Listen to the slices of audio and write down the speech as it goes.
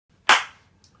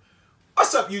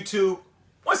What's up, YouTube?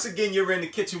 Once again, you're in the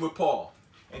kitchen with Paul.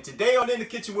 And today on In the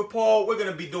Kitchen with Paul, we're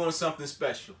going to be doing something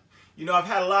special. You know, I've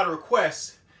had a lot of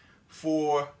requests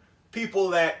for people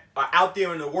that are out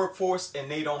there in the workforce and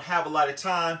they don't have a lot of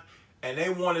time and they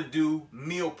want to do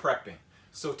meal prepping.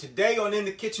 So today on In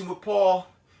the Kitchen with Paul,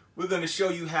 we're going to show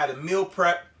you how to meal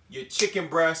prep your chicken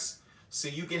breasts so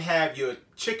you can have your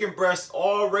chicken breasts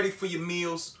all ready for your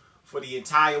meals for the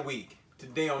entire week.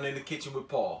 Today on In the Kitchen with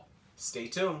Paul. Stay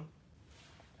tuned.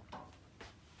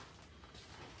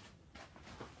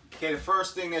 Okay, the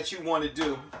first thing that you want to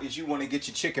do is you want to get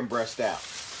your chicken breast out.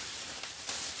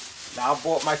 Now, I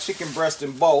bought my chicken breast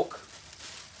in bulk.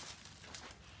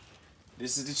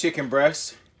 This is the chicken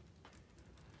breast.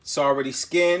 It's already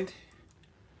skinned.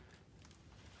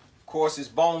 Of course, it's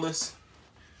boneless,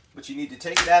 but you need to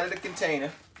take it out of the container.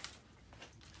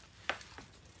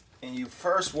 And you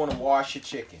first want to wash your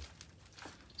chicken.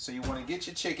 So you want to get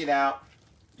your chicken out.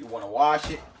 You want to wash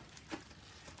it.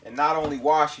 And not only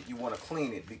wash it, you want to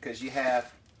clean it because you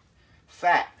have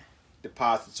fat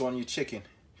deposits on your chicken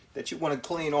that you want to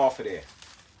clean off of there.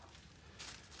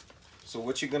 So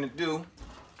what you're going to do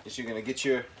is you're going to get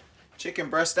your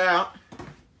chicken breast out.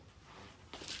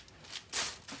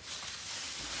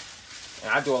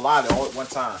 And I do a lot of it all at one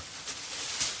time.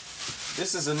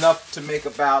 This is enough to make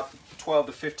about 12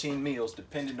 to 15 meals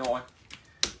depending on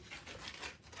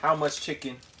how much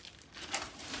chicken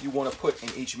you want to put in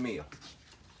each meal.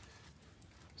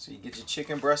 So you get your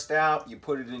chicken breast out, you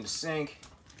put it in the sink.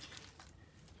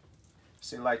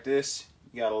 See, like this,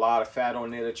 you got a lot of fat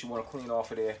on there that you want to clean off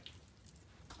of there.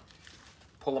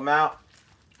 Pull them out,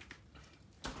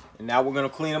 and now we're going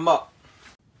to clean them up.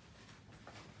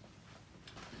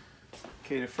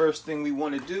 Okay, the first thing we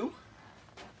want to do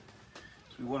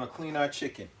is we want to clean our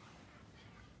chicken.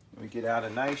 We get out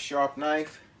a nice sharp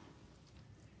knife.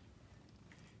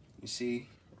 You see,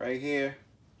 right here,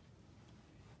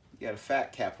 you got a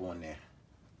fat cap on there.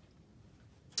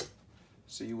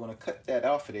 So you want to cut that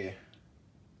off of there.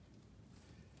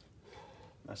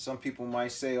 Now some people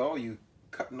might say, oh, you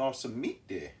cutting off some meat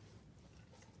there.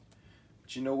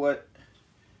 But you know what?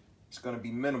 It's going to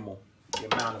be minimal, the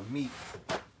amount of meat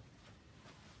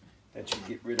that you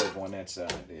get rid of on that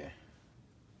side there.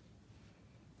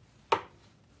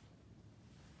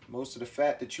 Most of the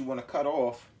fat that you want to cut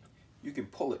off, you can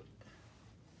pull it.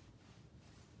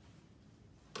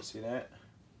 See that?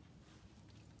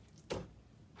 And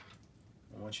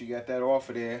once you got that off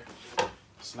of there,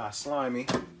 it's not slimy,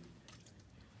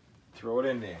 throw it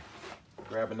in there.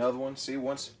 Grab another one. See,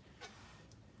 once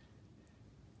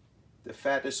the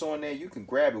fat that's on there, you can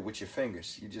grab it with your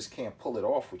fingers. You just can't pull it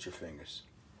off with your fingers.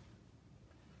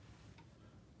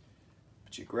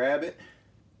 But you grab it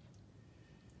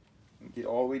and get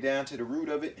all the way down to the root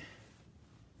of it.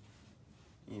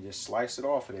 And you just slice it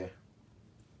off of there.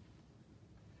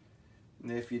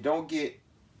 And if you don't get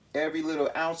every little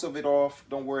ounce of it off,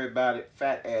 don't worry about it.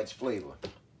 Fat adds flavor.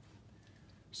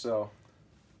 So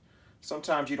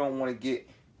sometimes you don't want to get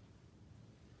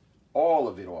all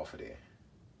of it off of there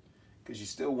because you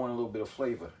still want a little bit of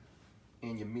flavor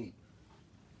in your meat.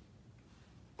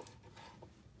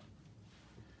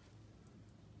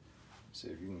 So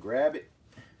if you can grab it,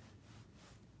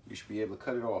 you should be able to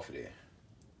cut it off of there.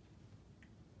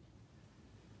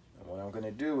 And what I'm going to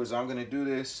do is I'm going to do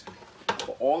this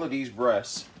for all of these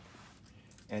breasts,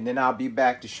 and then I'll be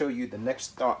back to show you the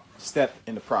next step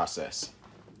in the process.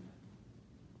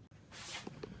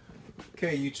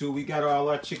 Okay, YouTube, we got all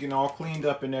our chicken all cleaned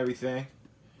up and everything.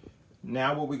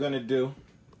 Now what we're going to do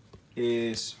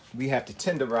is we have to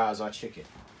tenderize our chicken.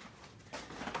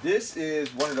 This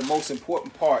is one of the most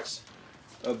important parts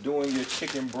of doing your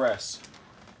chicken breasts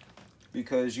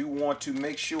because you want to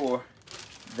make sure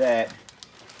that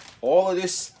all of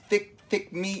this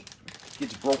thick meat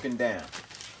gets broken down.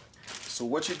 So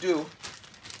what you do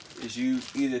is you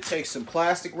either take some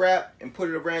plastic wrap and put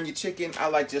it around your chicken. I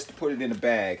like just to put it in a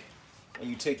bag. And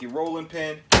you take your rolling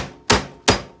pin and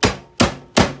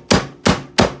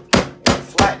you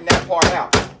flatten that part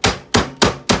out.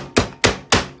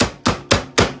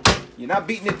 You're not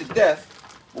beating it to death,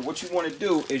 but what you want to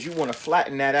do is you want to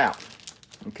flatten that out.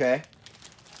 Okay?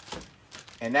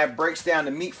 And that breaks down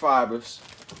the meat fibers.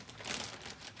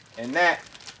 And that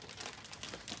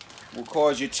will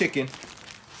cause your chicken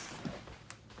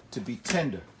to be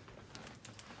tender.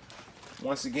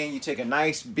 Once again, you take a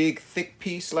nice big thick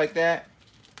piece like that,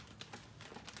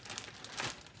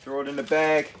 throw it in the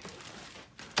bag,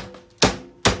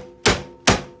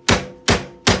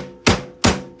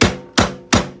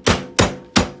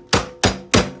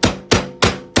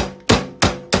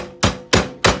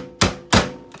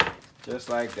 just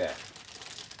like that.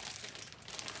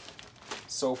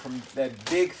 So from that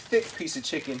big, thick piece of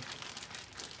chicken,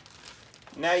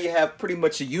 now you have pretty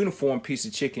much a uniform piece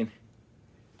of chicken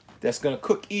that's going to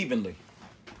cook evenly.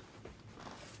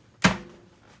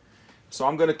 So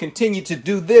I'm going to continue to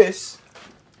do this.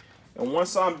 And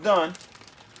once I'm done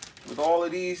with all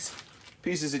of these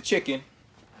pieces of chicken,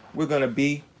 we're going to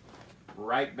be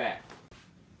right back.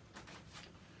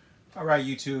 All right,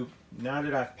 YouTube. Now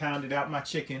that I've pounded out my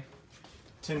chicken,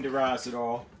 tenderized it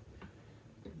all,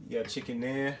 you got chicken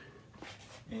there.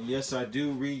 And yes, I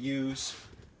do reuse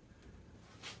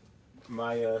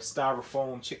my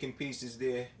styrofoam chicken pieces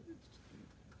there.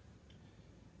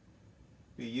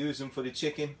 We use them for the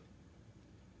chicken,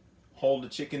 hold the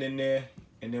chicken in there,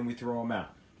 and then we throw them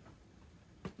out.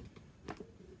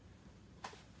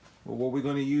 Well, what we're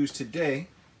going to use today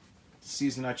to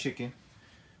season our chicken,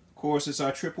 of course, is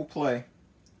our triple play.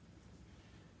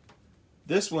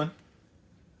 This one,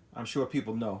 I'm sure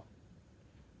people know.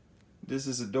 This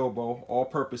is adobo,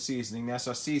 all-purpose seasoning. That's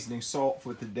our seasoning salt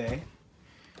for today.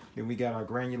 Then we got our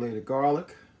granulated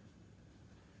garlic.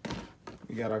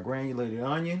 We got our granulated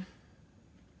onion.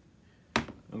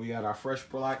 And we got our fresh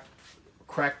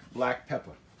cracked black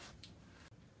pepper.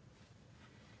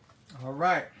 All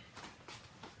right.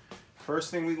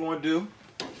 First thing we're going to do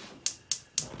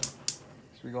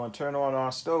is we're going to turn on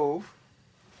our stove.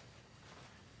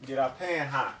 Get our pan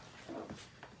hot.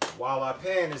 While our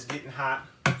pan is getting hot,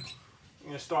 we're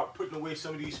going to start putting away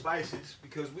some of these spices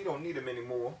because we don't need them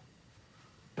anymore.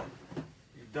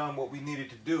 We've done what we needed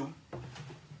to do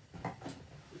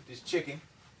with this chicken.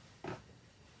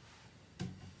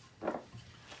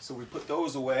 So we put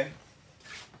those away.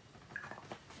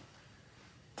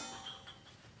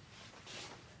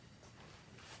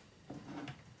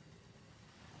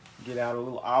 Get out a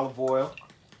little olive oil.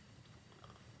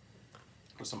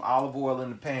 Put some olive oil in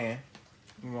the pan.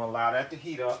 We're going to allow that to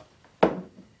heat up.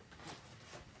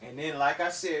 And then, like I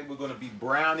said, we're going to be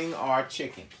browning our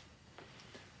chicken.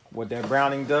 What that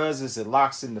browning does is it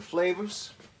locks in the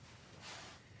flavors.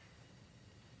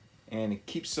 And it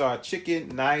keeps our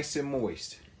chicken nice and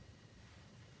moist.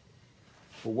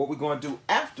 But what we're going to do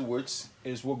afterwards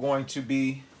is we're going to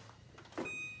be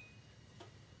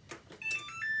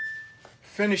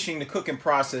finishing the cooking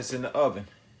process in the oven.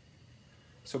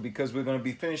 So because we're going to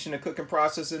be finishing the cooking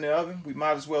process in the oven, we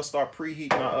might as well start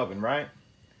preheating our oven, right?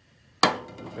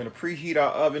 We're going to preheat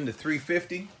our oven to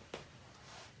 350.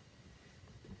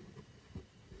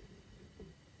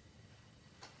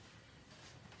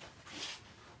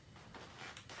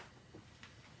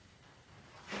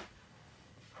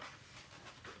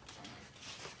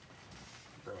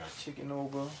 Bring our chicken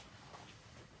over.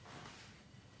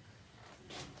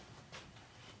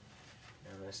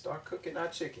 And let's start cooking our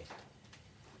chicken.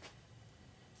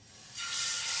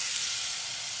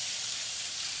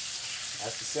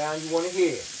 That's the sound you want to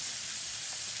hear.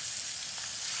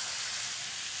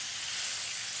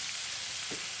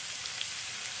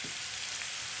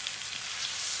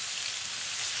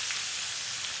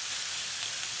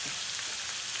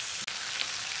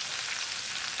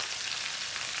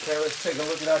 Okay, let's take a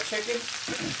look at our chicken,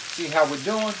 see how we're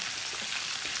doing.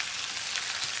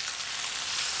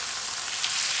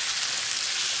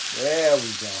 There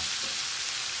we go.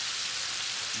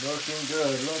 Looking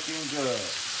good, looking good.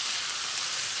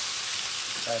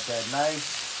 Got that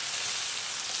nice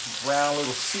brown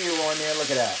little seal on there.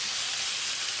 Look at that.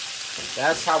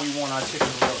 That's how we want our chicken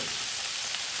to look.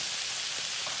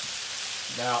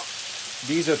 Now,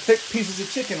 these are thick pieces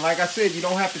of chicken. Like I said, you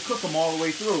don't have to cook them all the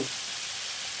way through.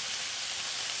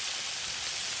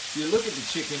 If you look at the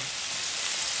chicken,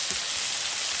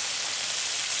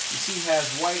 you see it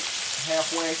has white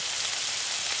halfway.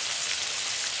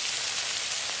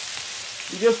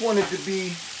 You just want it to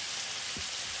be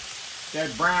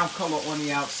that brown color on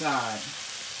the outside.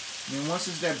 And once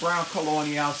it's that brown color on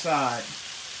the outside,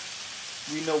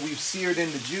 we know we've seared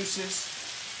in the juices.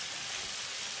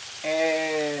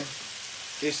 And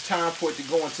it's time for it to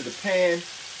go into the pan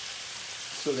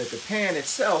so that the pan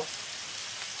itself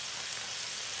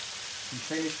can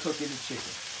finish cooking the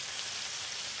chicken.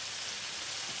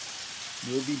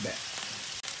 We'll be back.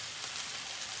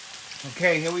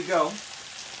 Okay, here we go. Let's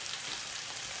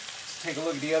take a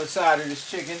look at the other side of this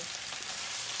chicken.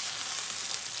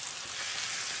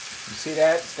 You see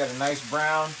that? It's got a nice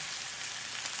brown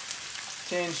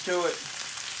tinge to it.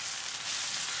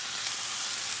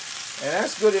 And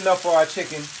that's good enough for our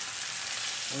chicken.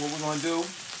 And what we're going to do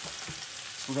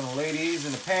is we're going to lay these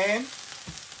in the pan.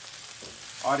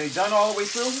 Are they done all the way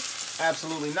through?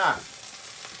 Absolutely not.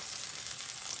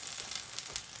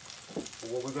 But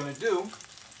what we're going to do,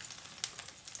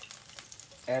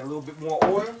 add a little bit more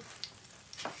oil.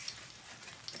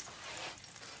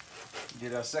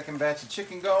 Get our second batch of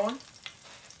chicken going.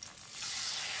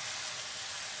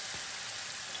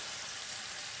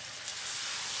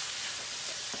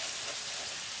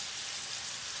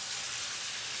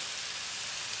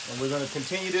 And we're going to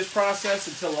continue this process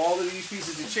until all of these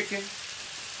pieces of chicken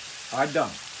are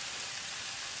done.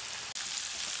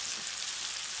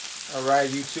 All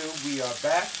right, YouTube, we are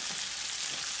back.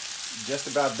 Just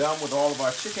about done with all of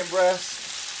our chicken breasts.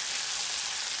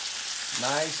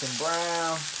 Nice and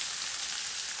brown.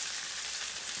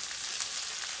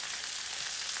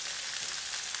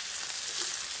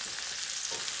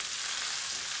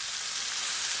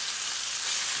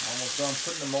 Almost done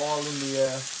putting them all in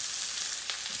the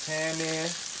pan there.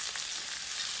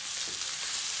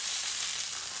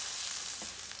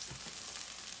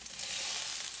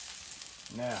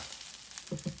 Now,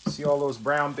 see all those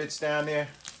brown bits down there?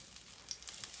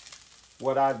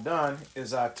 What I've done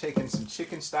is I've taken some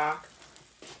chicken stock,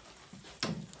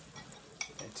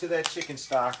 and to that chicken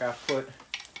stock I've put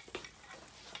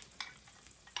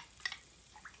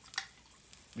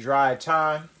dried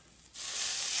thyme,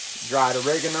 dried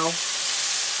oregano,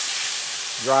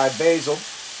 dried basil.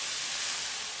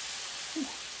 Whew.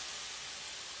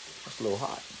 That's a little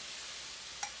hot.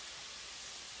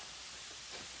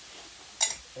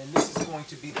 And this is going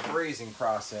to be the braising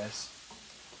process.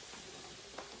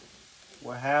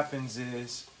 What happens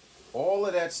is all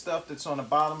of that stuff that's on the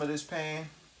bottom of this pan,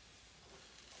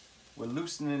 we're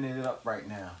loosening it up right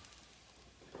now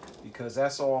because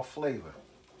that's all flavor.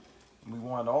 We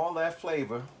want all that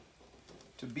flavor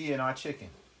to be in our chicken.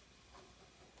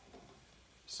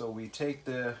 So we take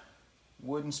the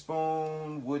wooden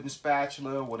spoon, wooden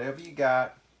spatula, whatever you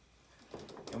got,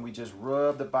 and we just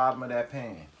rub the bottom of that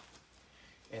pan.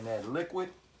 And that liquid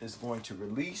is going to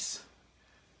release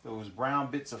those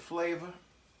brown bits of flavor.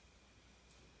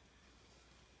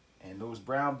 And those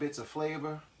brown bits of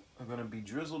flavor are going to be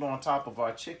drizzled on top of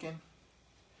our chicken.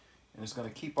 And it's going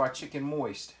to keep our chicken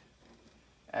moist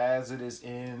as it is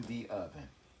in the oven.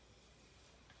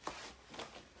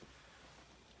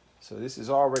 So this is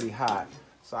already hot.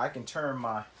 So I can turn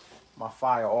my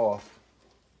fire off.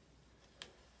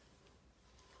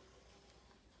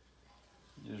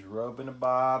 Just rubbing the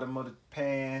bottom of the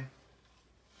pan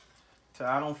till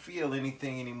I don't feel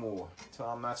anything anymore, till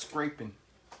I'm not scraping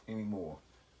anymore.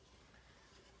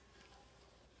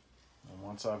 And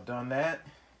once I've done that,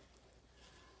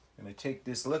 I'm going to take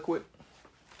this liquid,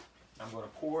 I'm going to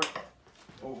pour it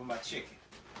over my chicken.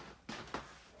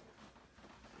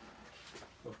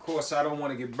 Of course, I don't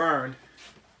want to get burned,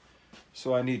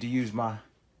 so I need to use my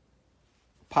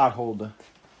pot holder.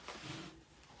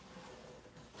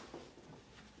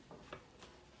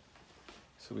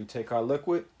 So we take our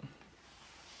liquid,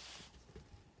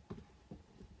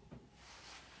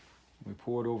 we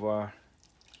pour it over our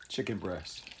chicken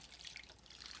breast,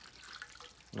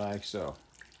 like so.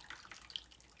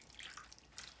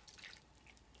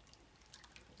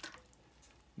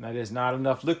 Now there's not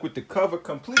enough liquid to cover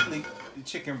completely the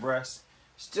chicken breast.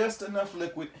 It's just enough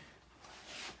liquid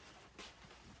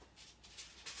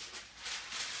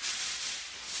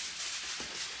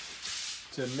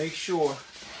to make sure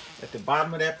that the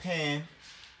bottom of that pan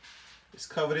is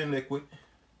covered in liquid.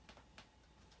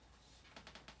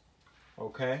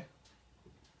 Okay?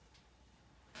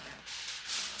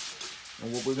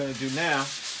 And what we're going to do now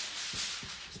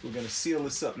is we're going to seal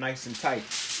this up nice and tight.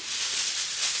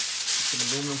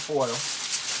 Some aluminum foil.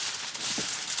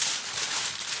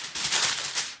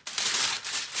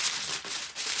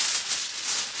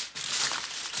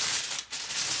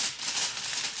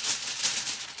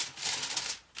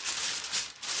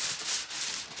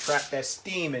 Trap that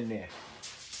steam in there.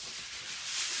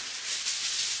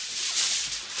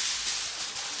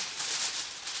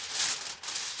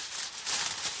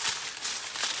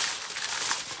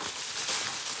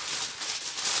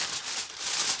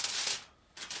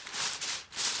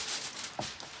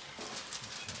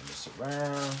 Turn this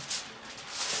around.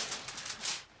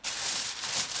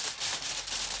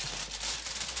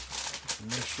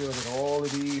 Make sure that all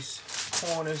of these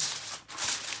corners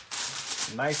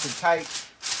are nice and tight.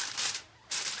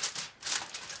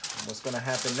 What's going to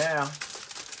happen now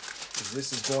is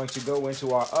this is going to go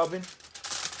into our oven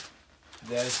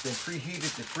that has been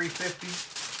preheated to 350.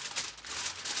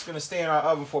 It's going to stay in our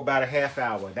oven for about a half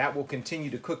hour. That will continue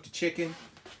to cook the chicken,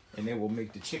 and it will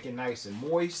make the chicken nice and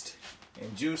moist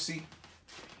and juicy.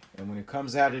 And when it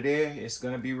comes out of there, it's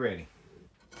going to be ready.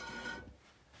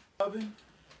 Oven.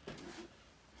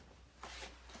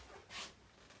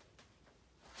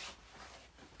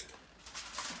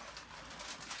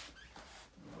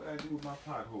 I do with my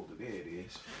pot holder? There it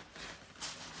is.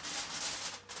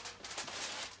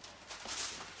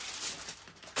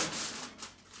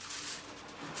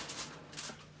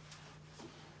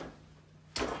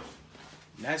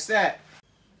 And that's that.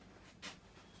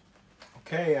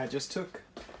 Okay, I just took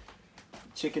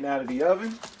chicken out of the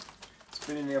oven. It's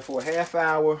been in there for a half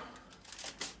hour.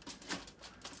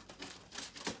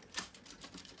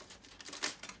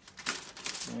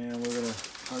 And we're gonna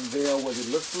unveil what it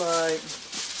looks like.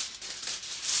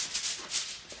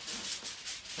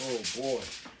 Oh boy.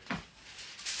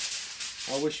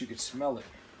 I wish you could smell it.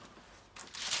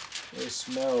 It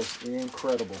smells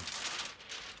incredible.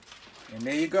 And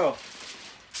there you go.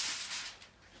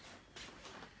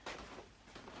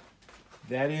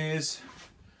 That is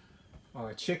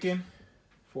our chicken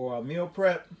for our meal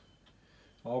prep.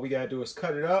 All we gotta do is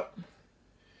cut it up,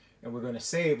 and we're gonna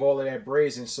save all of that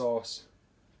braising sauce.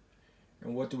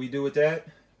 And what do we do with that?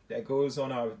 That goes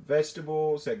on our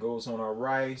vegetables, that goes on our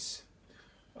rice.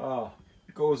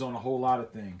 It goes on a whole lot of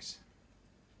things.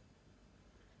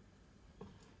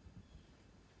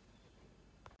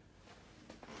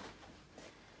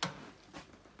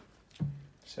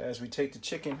 So as we take the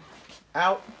chicken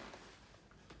out,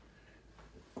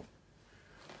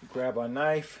 grab our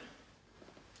knife,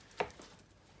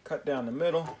 cut down the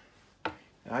middle,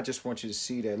 and I just want you to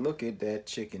see that. Look at that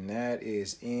chicken. That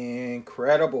is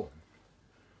incredible.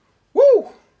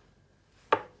 Woo!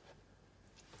 We're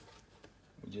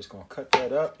just gonna cut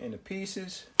that up into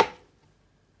pieces.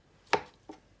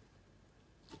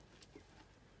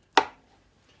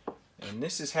 And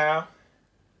this is how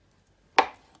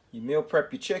you meal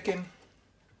prep your chicken.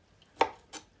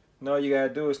 And all you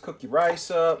gotta do is cook your rice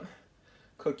up,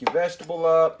 cook your vegetable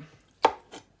up,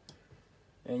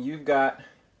 and you've got a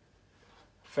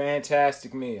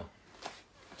fantastic meal.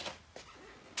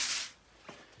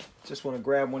 Just want to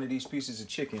grab one of these pieces of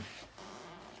chicken.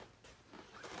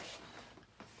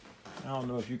 I don't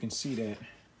know if you can see that.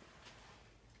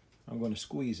 I'm going to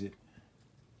squeeze it.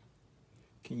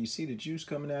 Can you see the juice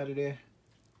coming out of there?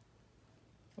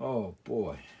 Oh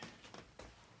boy.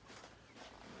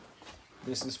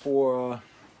 This is for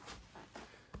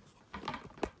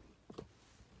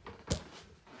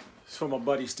my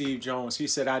buddy Steve Jones. He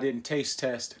said I didn't taste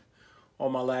test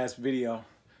on my last video,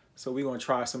 so we're gonna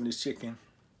try some of this chicken.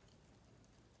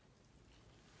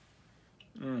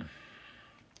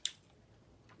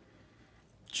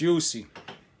 Juicy,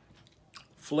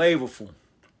 flavorful.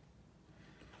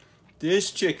 This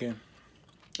chicken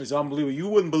is unbelievable. You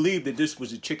wouldn't believe that this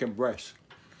was a chicken breast.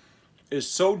 It's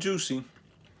so juicy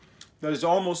that it's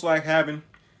almost like having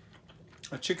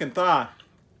a chicken thigh.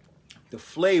 The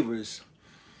flavors,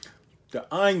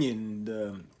 the onion,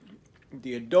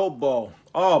 the adobo.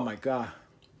 Oh my God.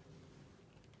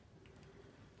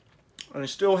 And it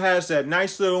still has that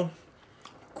nice little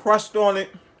crust on it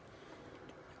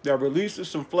that releases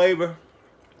some flavor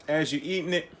as you're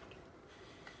eating it.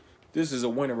 This is a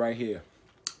winner right here.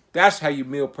 That's how you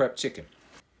meal prep chicken.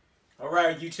 All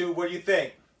right, YouTube, what do you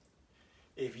think?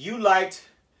 If you liked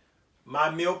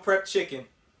my meal prep chicken,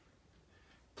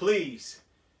 please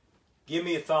give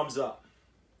me a thumbs up.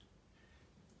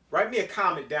 Write me a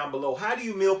comment down below. How do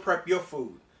you meal prep your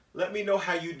food? Let me know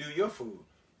how you do your food.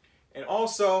 And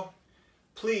also,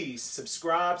 please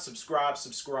subscribe.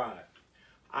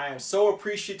 I am so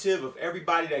appreciative of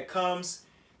everybody that comes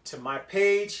to my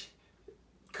page,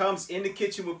 comes in the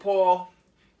kitchen with Paul,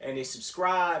 and they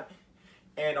subscribe.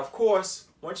 And of course,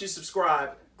 once you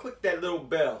subscribe, click that little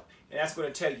bell, and that's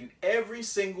going to tell you every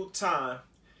single time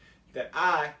that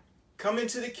I come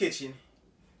into the kitchen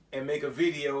and make a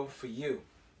video for you.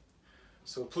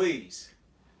 So please,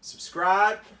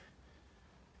 subscribe,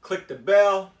 click the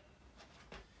bell,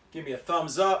 give me a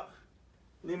thumbs up,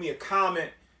 leave me a comment,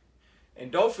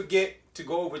 and don't forget to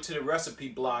go over to the recipe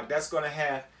blog. That's going to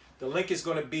have, the link is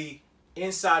going to be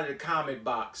inside of the comment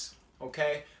box,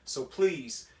 okay? So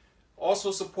please,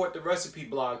 also support the recipe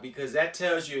blog because that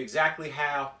tells you exactly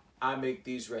how I make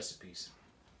these recipes.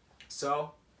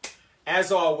 So,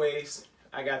 as always,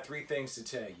 I got 3 things to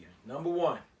tell you. Number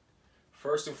 1,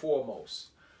 first and foremost,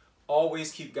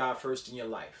 always keep God first in your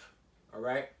life, all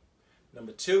right?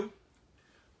 Number 2,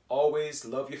 always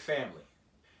love your family.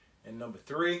 And number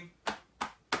 3,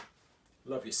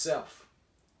 love yourself.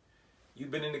 You've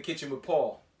been in the kitchen with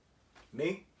Paul.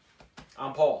 Me,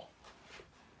 I'm Paul.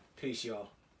 Peace, y'all.